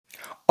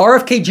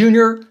RFK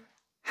Jr.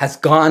 has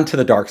gone to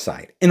the dark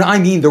side. And I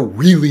mean the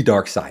really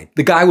dark side.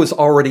 The guy was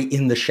already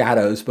in the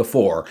shadows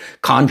before,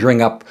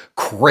 conjuring up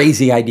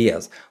crazy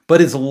ideas. But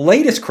his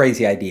latest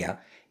crazy idea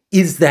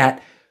is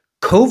that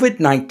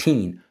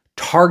COVID-19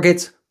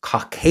 targets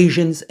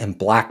Caucasians and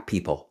Black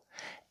people.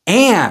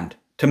 And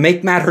to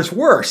make matters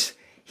worse,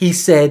 he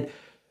said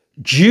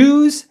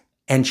Jews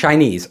and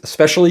Chinese,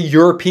 especially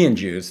European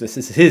Jews, this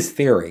is his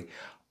theory,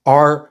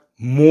 are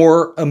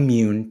more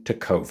immune to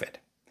COVID.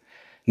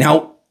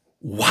 Now,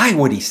 why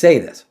would he say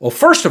this? Well,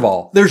 first of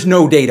all, there's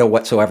no data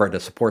whatsoever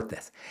to support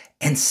this.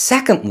 And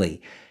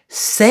secondly,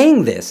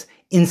 saying this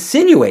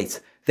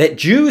insinuates that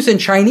Jews and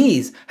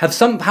Chinese have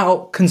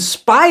somehow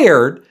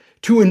conspired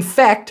to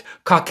infect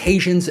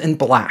Caucasians and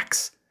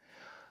Blacks.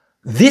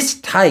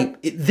 This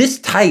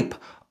type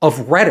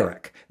of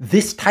rhetoric,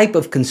 this type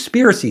of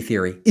conspiracy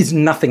theory is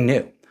nothing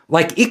new.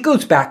 Like, it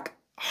goes back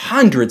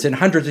hundreds and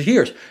hundreds of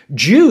years.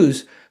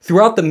 Jews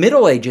throughout the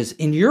Middle Ages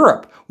in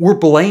Europe were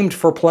blamed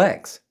for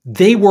plagues.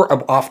 They were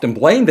often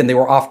blamed and they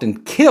were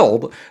often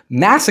killed,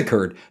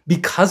 massacred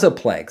because of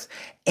plagues.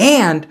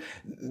 And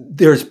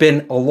there's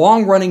been a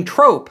long-running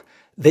trope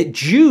that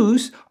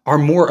Jews are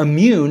more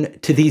immune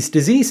to these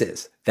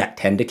diseases that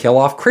tend to kill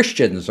off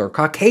Christians or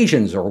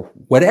Caucasians or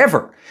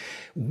whatever.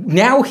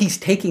 Now he's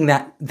taking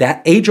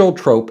that age-old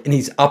trope and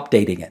he's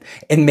updating it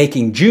and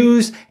making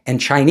Jews and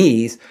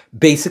Chinese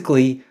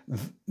basically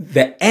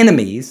the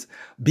enemies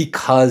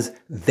because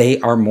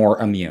they are more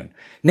immune.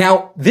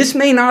 Now, this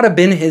may not have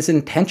been his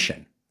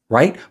intention,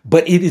 right?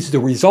 But it is the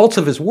results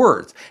of his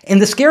words.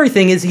 And the scary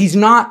thing is he's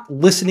not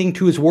listening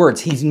to his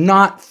words. He's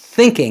not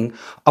thinking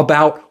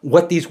about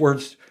what these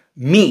words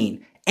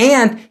mean.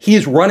 And he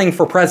is running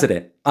for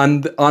president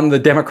on the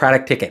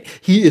Democratic ticket.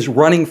 He is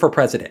running for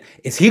president.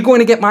 Is he going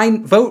to get my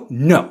vote?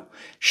 No.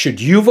 Should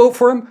you vote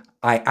for him?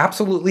 I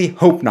absolutely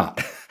hope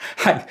not.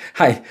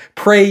 I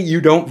pray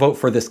you don't vote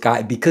for this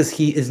guy because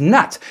he is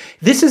nuts.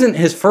 This isn't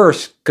his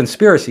first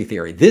conspiracy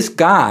theory. This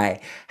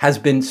guy has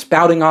been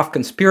spouting off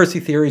conspiracy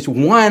theories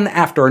one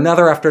after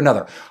another after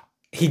another.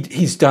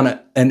 He's done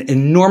an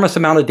enormous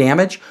amount of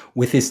damage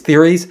with his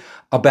theories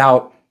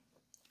about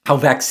how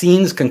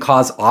vaccines can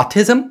cause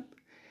autism.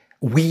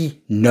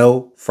 We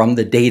know from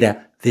the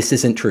data this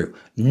isn't true.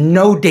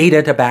 No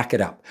data to back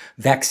it up.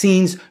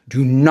 Vaccines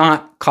do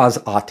not cause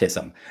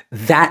autism.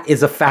 That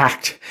is a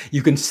fact.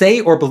 You can say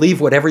or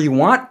believe whatever you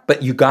want,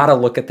 but you gotta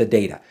look at the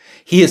data.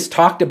 He has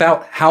talked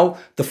about how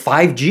the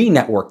 5G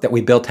network that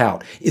we built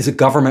out is a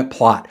government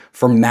plot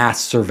for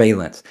mass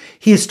surveillance.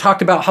 He has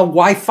talked about how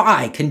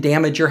Wi-Fi can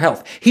damage your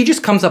health. He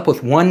just comes up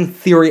with one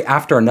theory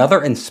after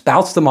another and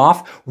spouts them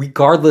off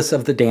regardless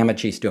of the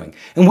damage he's doing.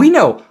 And we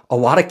know a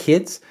lot of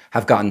kids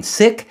have gotten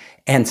sick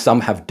and some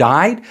have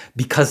died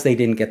because they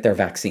didn't get their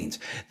vaccines.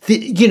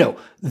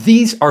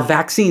 These are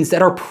vaccines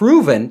that are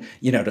proven,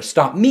 to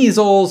stop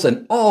measles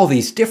and all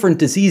these different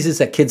diseases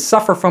that kids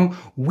suffer from.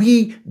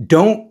 We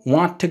don't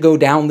want to go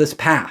down this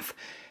path.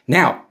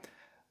 Now,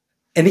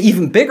 an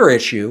even bigger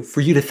issue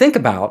for you to think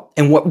about,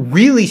 and what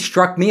really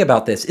struck me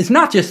about this, is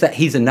not just that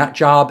he's a nut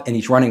job and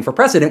he's running for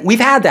president. We've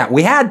had that.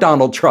 We had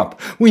Donald Trump.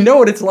 We know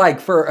what it's like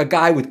for a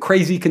guy with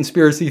crazy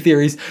conspiracy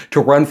theories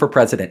to run for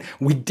president.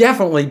 We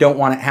definitely don't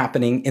want it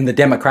happening in the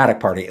Democratic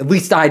Party. At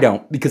least I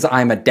don't, because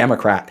I'm a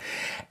Democrat.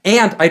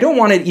 And I don't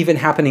want it even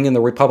happening in the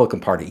Republican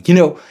Party.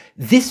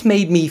 This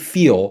made me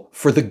feel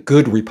for the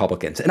good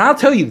Republicans. And I'll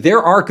tell you,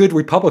 there are good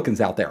Republicans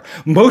out there.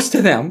 Most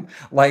of them,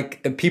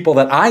 like people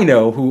that I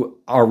know who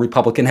are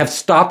Republican, have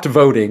stopped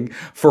voting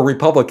for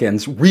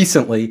Republicans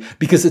recently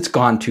because it's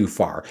gone too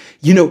far.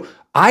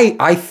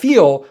 I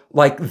feel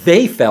like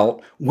they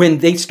felt when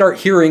they start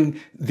hearing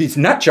these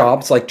nut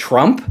jobs like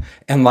Trump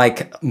and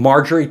like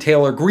Marjorie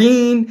Taylor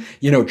Greene,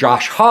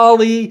 Josh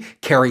Hawley,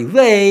 Carrie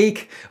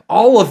Lake,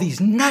 all of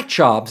these nut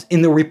jobs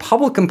in the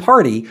Republican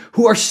Party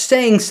who are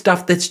saying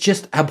stuff that's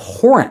just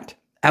abhorrent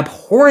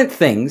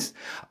things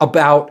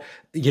about,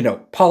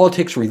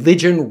 politics,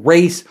 religion,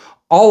 race,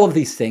 all of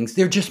these things.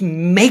 They're just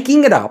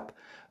making it up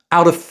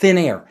out of thin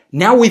air.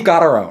 Now we've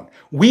got our own.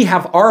 We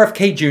have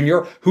RFK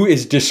Jr., who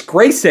is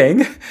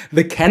disgracing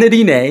the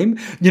Kennedy name.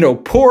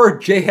 Poor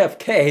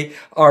JFK,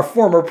 our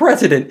former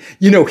president,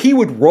 he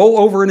would roll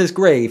over in his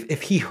grave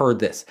if he heard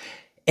this.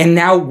 And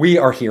now we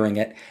are hearing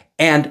it.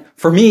 And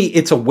for me,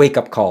 it's a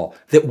wake-up call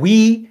that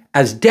we,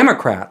 as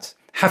Democrats,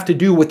 have to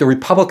do what the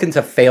Republicans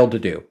have failed to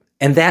do.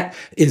 And that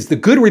is the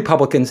good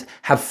Republicans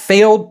have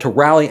failed to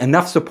rally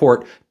enough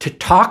support to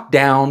talk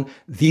down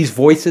these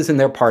voices in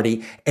their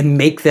party and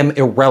make them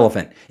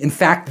irrelevant. In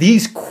fact,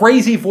 these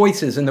crazy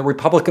voices in the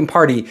Republican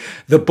Party,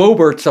 the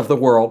Boeberts of the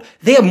world,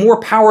 they have more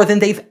power than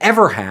they've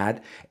ever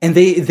had. And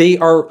they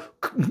are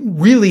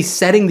really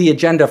setting the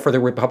agenda for the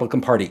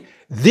Republican Party.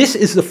 This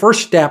is the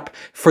first step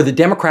for the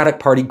Democratic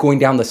Party going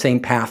down the same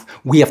path.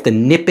 We have to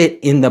nip it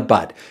in the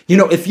bud.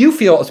 If you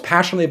feel as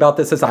passionately about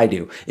this as I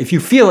do, if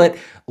you feel it,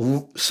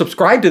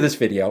 subscribe to this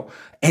video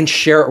and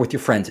share it with your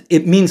friends.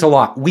 It means a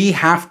lot. We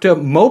have to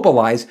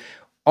mobilize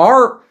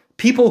our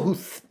people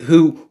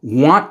who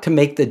want to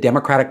make the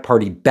Democratic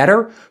Party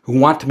better, who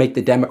want to make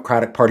the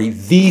Democratic Party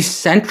the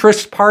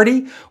centrist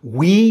party,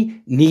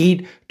 we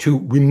need to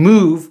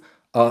remove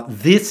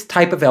this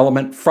type of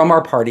element from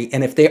our party.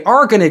 And if they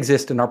are going to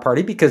exist in our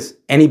party, because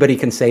anybody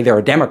can say they're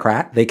a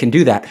Democrat, they can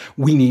do that,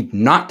 we need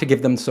not to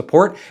give them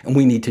support, and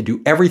we need to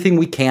do everything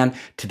we can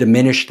to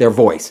diminish their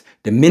voice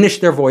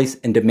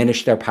and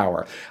diminish their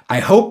power. I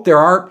hope there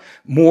aren't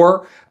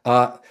more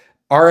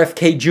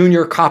RFK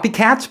Jr.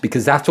 copycats,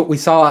 because that's what we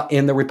saw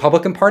in the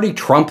Republican Party.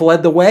 Trump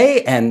led the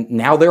way, and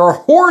now there are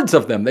hordes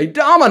of them. They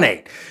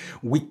dominate.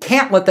 We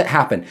can't let that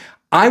happen.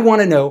 I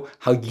want to know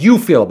how you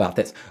feel about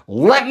this.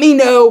 Let me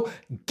know,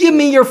 give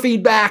me your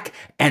feedback,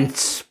 and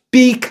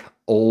speak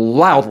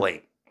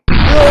loudly.